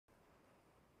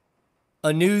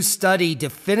A new study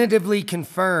definitively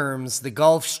confirms the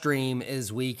Gulf Stream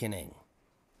is weakening.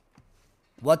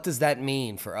 What does that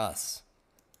mean for us?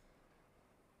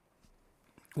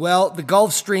 Well, the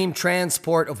Gulf Stream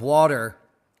transport of water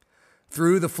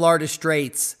through the Florida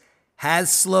Straits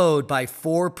has slowed by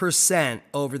 4%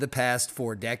 over the past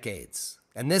 4 decades.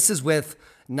 And this is with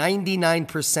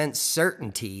 99%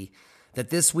 certainty that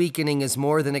this weakening is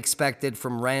more than expected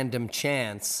from random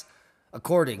chance,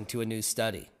 according to a new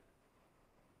study.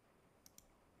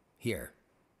 Here.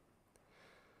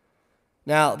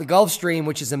 Now, the Gulf Stream,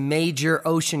 which is a major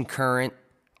ocean current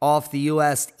off the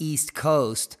U.S. East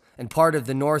Coast and part of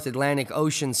the North Atlantic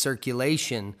Ocean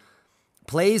circulation,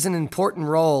 plays an important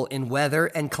role in weather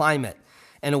and climate,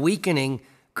 and a weakening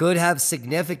could have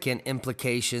significant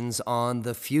implications on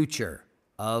the future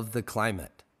of the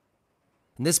climate.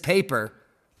 In this paper,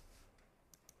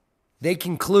 they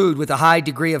conclude with a high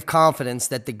degree of confidence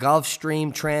that the Gulf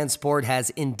Stream transport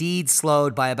has indeed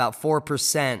slowed by about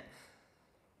 4%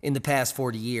 in the past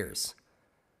 40 years.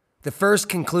 The first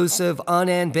conclusive,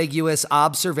 unambiguous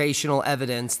observational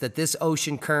evidence that this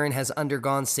ocean current has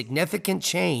undergone significant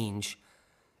change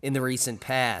in the recent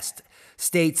past,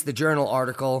 states the journal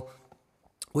article,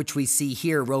 which we see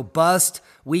here, robust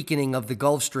weakening of the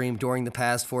Gulf Stream during the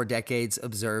past 4 decades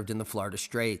observed in the Florida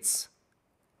Straits.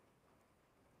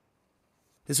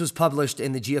 This was published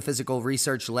in the Geophysical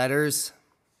Research Letters.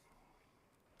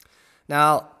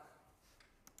 Now,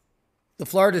 the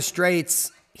Florida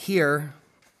Straits here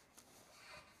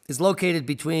is located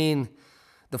between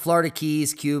the Florida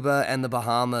Keys, Cuba, and the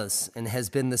Bahamas, and has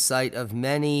been the site of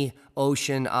many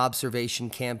ocean observation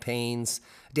campaigns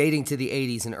dating to the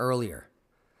 80s and earlier.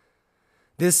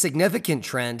 This significant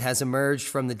trend has emerged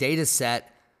from the data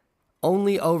set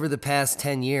only over the past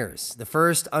 10 years, the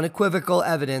first unequivocal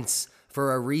evidence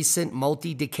for a recent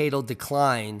multi-decadal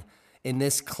decline in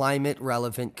this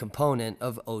climate-relevant component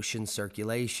of ocean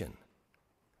circulation.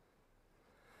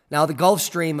 Now, the Gulf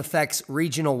Stream affects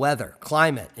regional weather,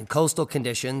 climate, and coastal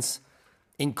conditions,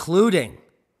 including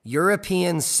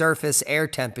European surface air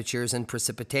temperatures and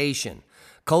precipitation,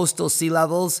 coastal sea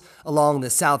levels along the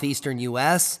southeastern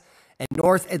U.S., and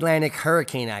North Atlantic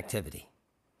hurricane activity.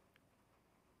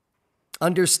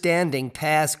 Understanding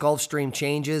past Gulf Stream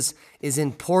changes is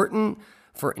important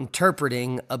for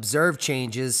interpreting observed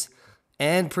changes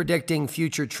and predicting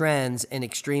future trends in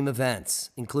extreme events,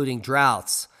 including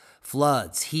droughts,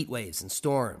 floods, heat waves, and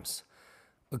storms.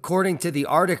 According to the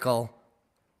article,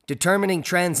 determining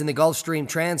trends in the Gulf Stream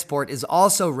transport is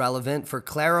also relevant for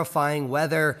clarifying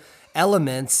whether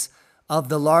elements of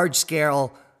the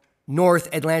large-scale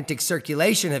North Atlantic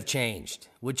circulation have changed,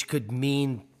 which could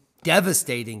mean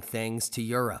devastating things to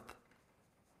Europe,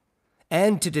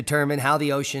 and to determine how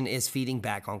the ocean is feeding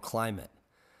back on climate.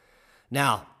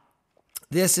 Now,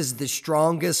 this is the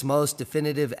strongest, most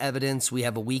definitive evidence we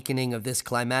have a weakening of this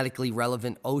climatically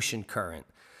relevant ocean current,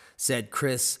 said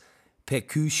Chris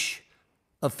Pekush,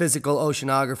 a physical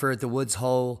oceanographer at the Woods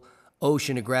Hole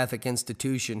Oceanographic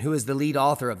Institution, who is the lead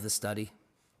author of the study.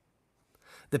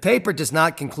 The paper does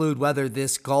not conclude whether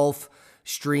this Gulf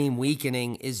Stream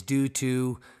weakening is due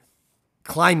to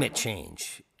climate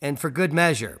change, and for good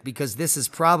measure, because this is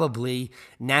probably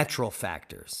natural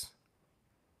factors.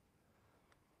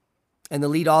 And the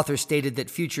lead author stated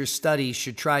that future studies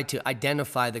should try to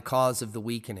identify the cause of the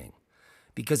weakening,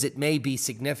 because it may be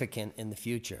significant in the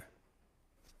future.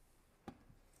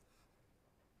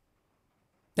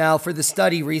 Now, for the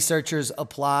study, researchers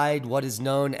applied what is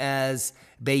known as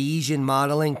Bayesian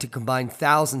modeling to combine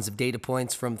thousands of data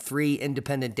points from 3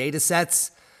 independent data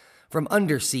sets, from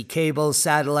undersea cables,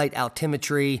 satellite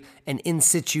altimetry, and in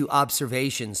situ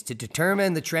observations to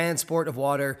determine the transport of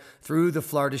water through the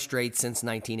Florida Straits since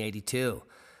 1982.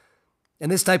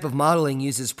 And this type of modeling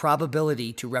uses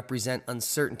probability to represent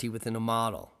uncertainty within a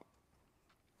model.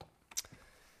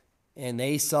 And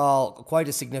they saw quite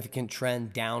a significant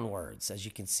trend downwards, as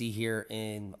you can see here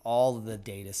in all of the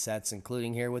data sets,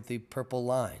 including here with the purple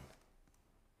line.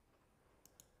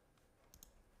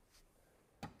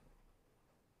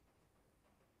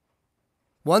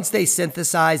 Once they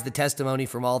synthesized the testimony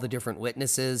from all the different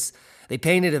witnesses, they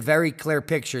painted a very clear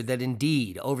picture that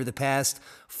indeed, over the past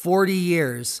 40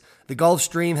 years, the Gulf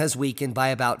Stream has weakened by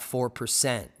about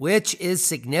 4%, which is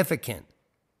significant.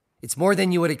 It's more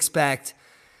than you would expect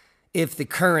if the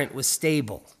current was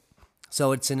stable.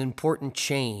 So it's an important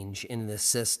change in this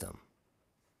system.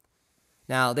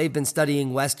 Now, they've been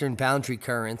studying western boundary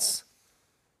currents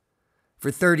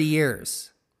for 30 years.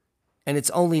 And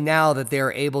it's only now that they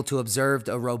are able to observe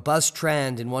a robust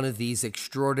trend in one of these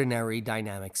extraordinary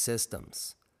dynamic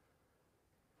systems.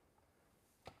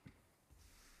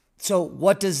 So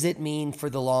what does it mean for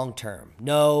the long term?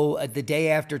 No, the day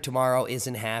after tomorrow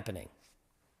isn't happening.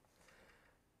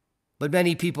 But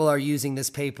many people are using this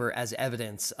paper as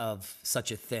evidence of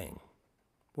such a thing,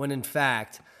 when in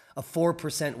fact, a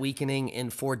 4% weakening in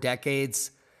 4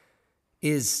 decades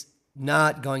is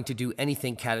not going to do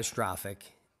anything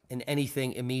catastrophic and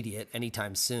anything immediate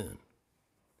anytime soon.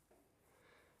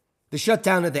 The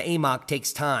shutdown of the AMOC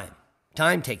takes time.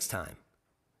 Time takes time.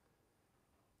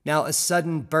 Now, a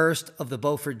sudden burst of the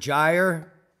Beaufort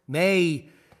Gyre may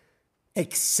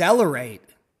accelerate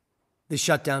the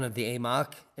shutdown of the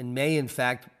AMOC and may, in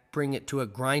fact, bring it to a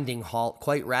grinding halt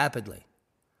quite rapidly.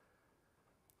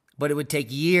 But it would take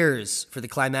years for the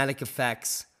climatic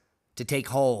effects to take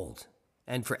hold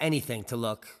and for anything to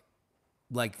look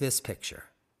like this picture.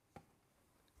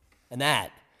 And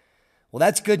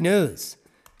that's good news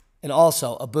and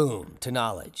also a boon to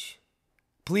knowledge.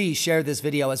 Please share this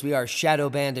video as we are shadow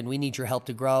banned and we need your help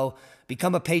to grow.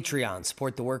 Become a Patreon,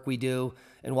 support the work we do,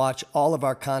 and watch all of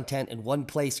our content in one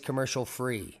place commercial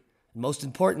free. And most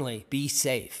importantly, be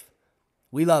safe.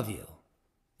 We love you,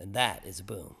 and that is a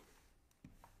boom.